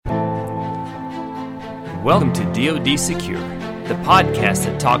Welcome to DoD Secure, the podcast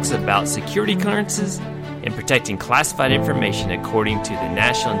that talks about security clearances and protecting classified information according to the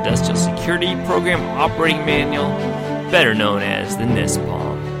National Industrial Security Program Operating Manual, better known as the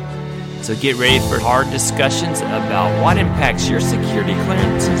NISPOM. So get ready for hard discussions about what impacts your security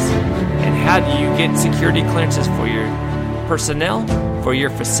clearances and how do you get security clearances for your personnel, for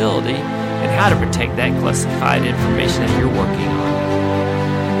your facility, and how to protect that classified information that you're working on.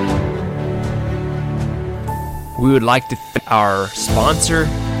 We would like to thank our sponsor,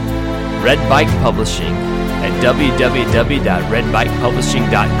 Red Bike Publishing, at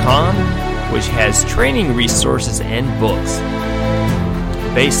www.redbikepublishing.com, which has training resources and books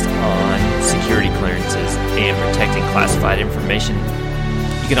based on security clearances and protecting classified information.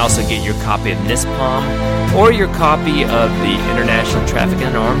 You can also get your copy of NISPOM or your copy of the International Traffic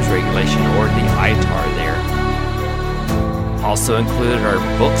in Arms Regulation, or the ITAR there. Also included are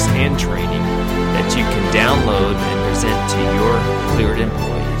books and training that you can download and present to your cleared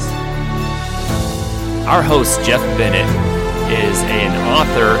employees. Our host, Jeff Bennett, is an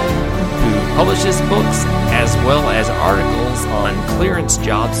author who publishes books as well as articles on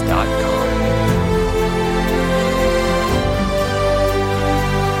clearancejobs.com.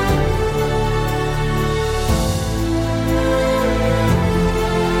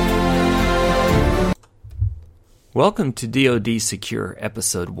 Welcome to DoD Secure,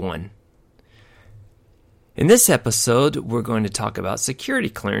 Episode 1. In this episode, we're going to talk about security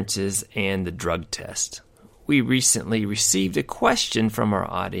clearances and the drug test. We recently received a question from our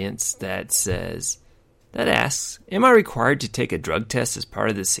audience that asks, am I required to take a drug test as part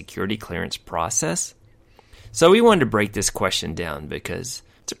of the security clearance process? So we wanted to break this question down because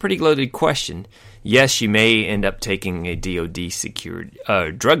it's a pretty loaded question. Yes, you may end up taking a DoD secured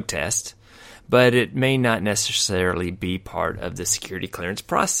drug test, but it may not necessarily be part of the security clearance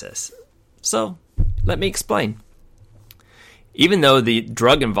process. So, let me explain. Even though the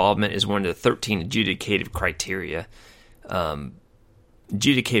drug involvement is one of the 13 adjudicative criteria,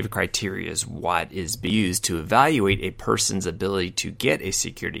 adjudicative criteria is what is used to evaluate a person's ability to get a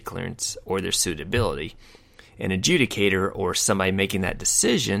security clearance or their suitability. An adjudicator, or somebody making that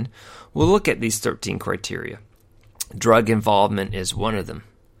decision, will look at these 13 criteria. Drug involvement is one of them.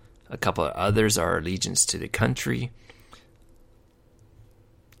 A couple of others are allegiance to the country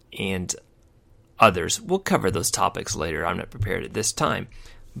and others. We'll cover those topics later. I'm not prepared at this time.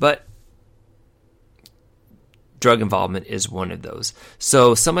 But drug involvement is one of those.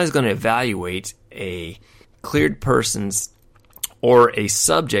 So somebody's going to evaluate a cleared person's or a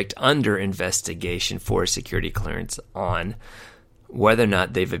subject under investigation for a security clearance on whether or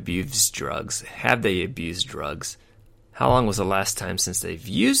not they've abused drugs. Have they abused drugs? How long was the last time since they've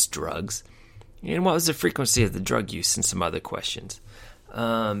used drugs? And what was the frequency of the drug use, and some other questions.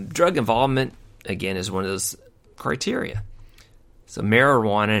 Drug involvement, again, is one of those criteria. So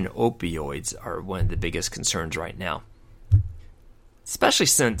marijuana and opioids are one of the biggest concerns right now, especially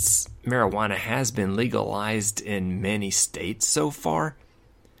since marijuana has been legalized in many states so far.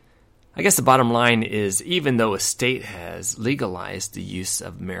 I guess the bottom line is, even though a state has legalized the use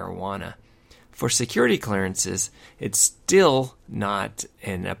of marijuana, for security clearances, it's still not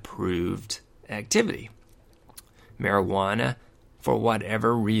an approved activity. Marijuana, for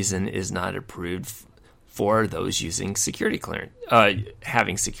whatever reason, is not approved for those using security clearance,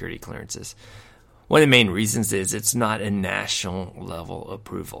 having security clearances. One of the main reasons is it's not a national level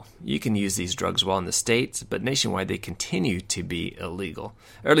approval. You can use these drugs while in the states, but nationwide they continue to be illegal.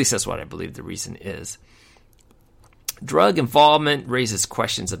 Or at least that's what I believe the reason is. Drug involvement raises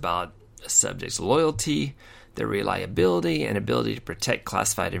questions about a subject's loyalty, their reliability, and ability to protect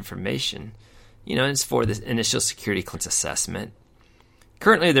classified information. It's for the initial security clearance assessment.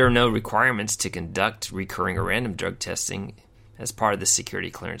 Currently, there are no requirements to conduct recurring or random drug testing as part of the security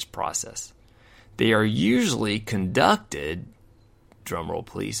clearance process. They are usually conducted, drumroll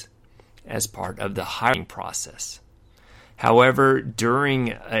please, as part of the hiring process. However,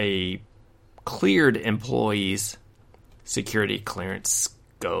 during a cleared employee's security clearance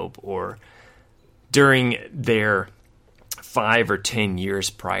scope, or during their 5 or 10 years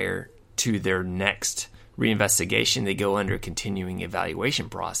prior to their next reinvestigation, they go under a continuing evaluation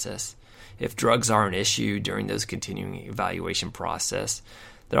process. If drugs are an issue during those continuing evaluation process,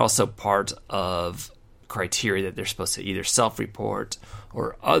 they're also part of criteria that they're supposed to either self-report,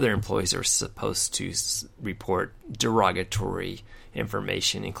 or other employees are supposed to report derogatory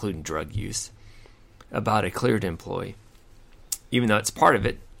information, including drug use, about a cleared employee. Even though it's part of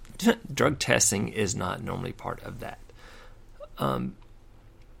it, drug testing is not normally part of that.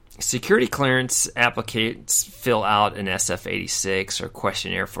 Security clearance applicants fill out an SF-86 or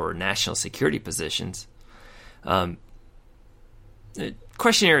questionnaire for national security positions. The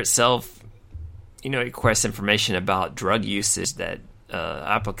questionnaire itself, it requests information about drug usage that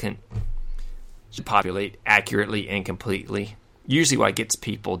applicant should populate accurately and completely. Usually what gets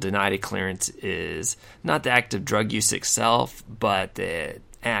people denied a clearance is not the act of drug use itself, but the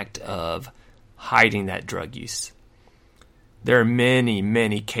act of hiding that drug use. There are many,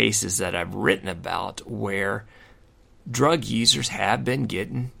 many cases that I've written about where drug users have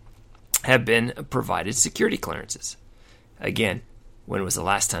been provided security clearances. Again, when was the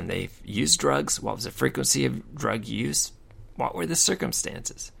last time they've used drugs? What was the frequency of drug use? What were the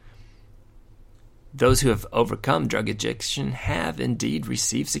circumstances? Those who have overcome drug addiction have indeed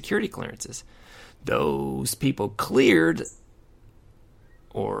received security clearances. Those people cleared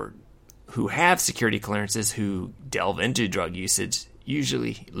or who have security clearances who delve into drug usage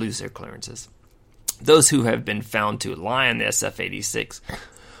usually lose their clearances. Those who have been found to lie on the SF-86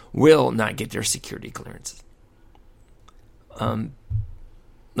 will not get their security clearances.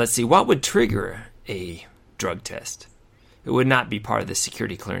 Let's see, what would trigger a drug test? It would not be part of the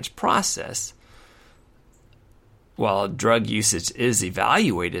security clearance process. While drug usage is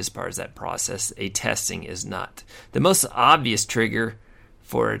evaluated as part of that process, a testing is not. The most obvious trigger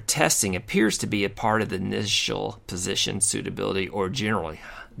for testing appears to be a part of the initial position suitability or general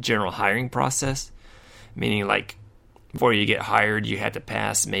hiring process, meaning like before you get hired, you had to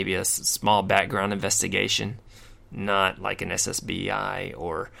pass maybe a small background investigation, not like an SSBI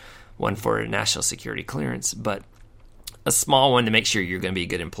or one for a national security clearance, but a small one to make sure you're going to be a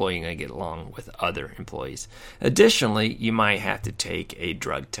good employee and going to get along with other employees. Additionally, you might have to take a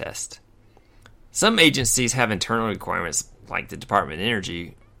drug test. Some agencies have internal requirements, like the Department of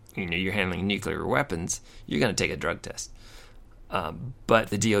Energy. You're handling nuclear weapons, you're going to take a drug test. But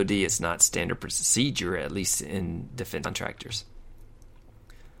the DoD is not standard procedure, at least in defense contractors.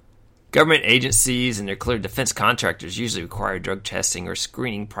 Government agencies and their cleared defense contractors usually require drug testing or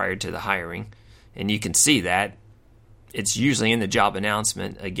screening prior to the hiring, and you can see that. It's usually in the job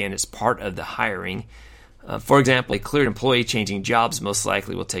announcement. Again, it's part of the hiring. For example, a cleared employee changing jobs most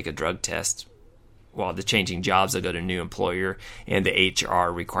likely will take a drug test. While the changing jobs will go to a new employer, and the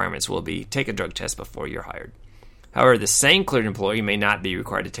HR requirements will be take a drug test before you're hired. However, the same cleared employee may not be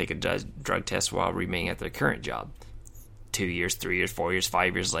required to take a drug test while remaining at their current job. 2 years, 3 years, 4 years,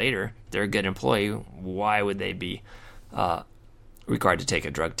 5 years later, they're a good employee. Why would they be required to take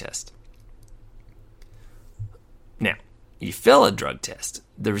a drug test? Now, you fail a drug test.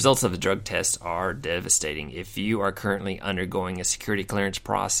 The results of a drug test are devastating. If you are currently undergoing a security clearance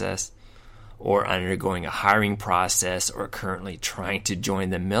process or undergoing a hiring process or currently trying to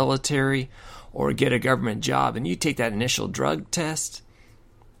join the military or get a government job and you take that initial drug test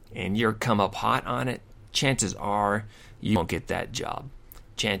and you're come up hot on it, chances are you won't get that job.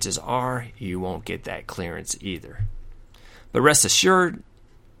 Chances are you won't get that clearance either. But rest assured,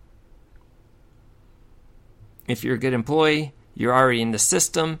 if you're a good employee, you're already in the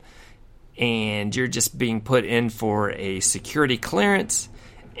system, and you're just being put in for a security clearance,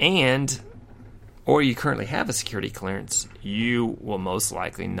 or you currently have a security clearance, you will most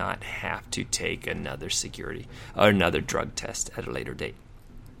likely not have to take another drug test at a later date.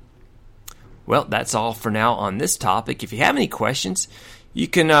 Well, that's all for now on this topic. If you have any questions, you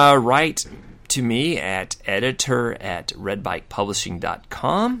can write to me at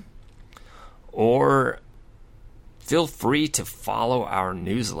editor@redbikepublishing.com, or feel free to follow our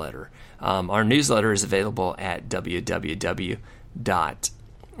newsletter. Our newsletter is available at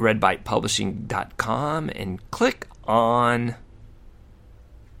www.redbikepublishing.com and click on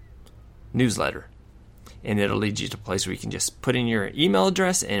newsletter. And it'll lead you to a place where you can just put in your email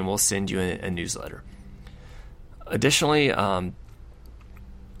address and we'll send you a newsletter. Additionally,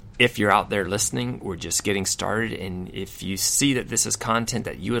 if you're out there listening, we're just getting started, and if you see that this is content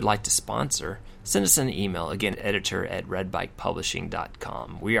that you would like to sponsor, send us an email. Again,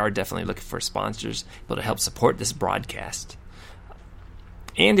 editor@redbikepublishing.com. We are definitely looking for sponsors able to help support this broadcast.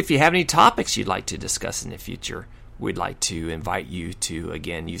 And if you have any topics you'd like to discuss in the future, we'd like to invite you to,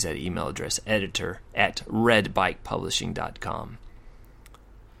 again, use that email address, editor@redbikepublishing.com.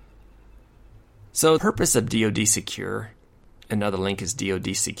 So the purpose of DoD Secure, another link is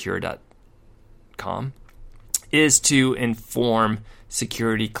dodsecure.com, is to inform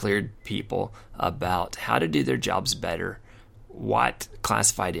security cleared people about how to do their jobs better, what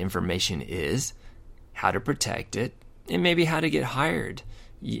classified information is, how to protect it, and maybe how to get hired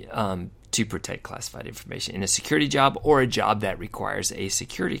to protect classified information in a security job or a job that requires a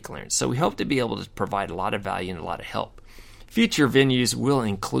security clearance. So we hope to be able to provide a lot of value and a lot of help. Future venues will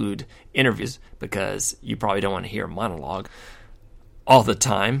include interviews, because you probably don't want to hear a monologue. all the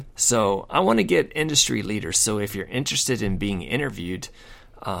time. So I want to get industry leaders. So if you're interested in being interviewed,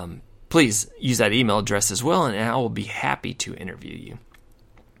 please use that email address as well, and I will be happy to interview you.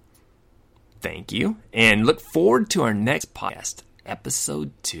 Thank you, and look forward to our next podcast,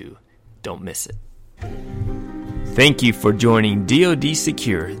 episode 2. Don't miss it. Thank you for joining DoD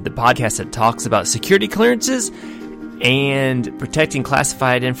Secure, the podcast that talks about security clearances and protecting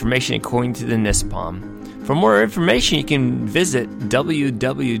classified information according to the NISPOM. For more information, you can visit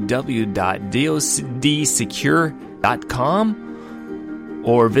www.dodsecure.com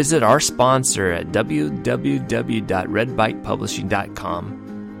or visit our sponsor at www.redbikepublishing.com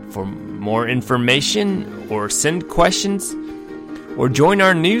for more information, or send questions, or join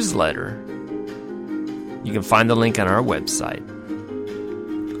our newsletter. You can find the link on our website.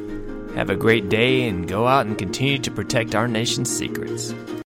 Have a great day and go out and continue to protect our nation's secrets.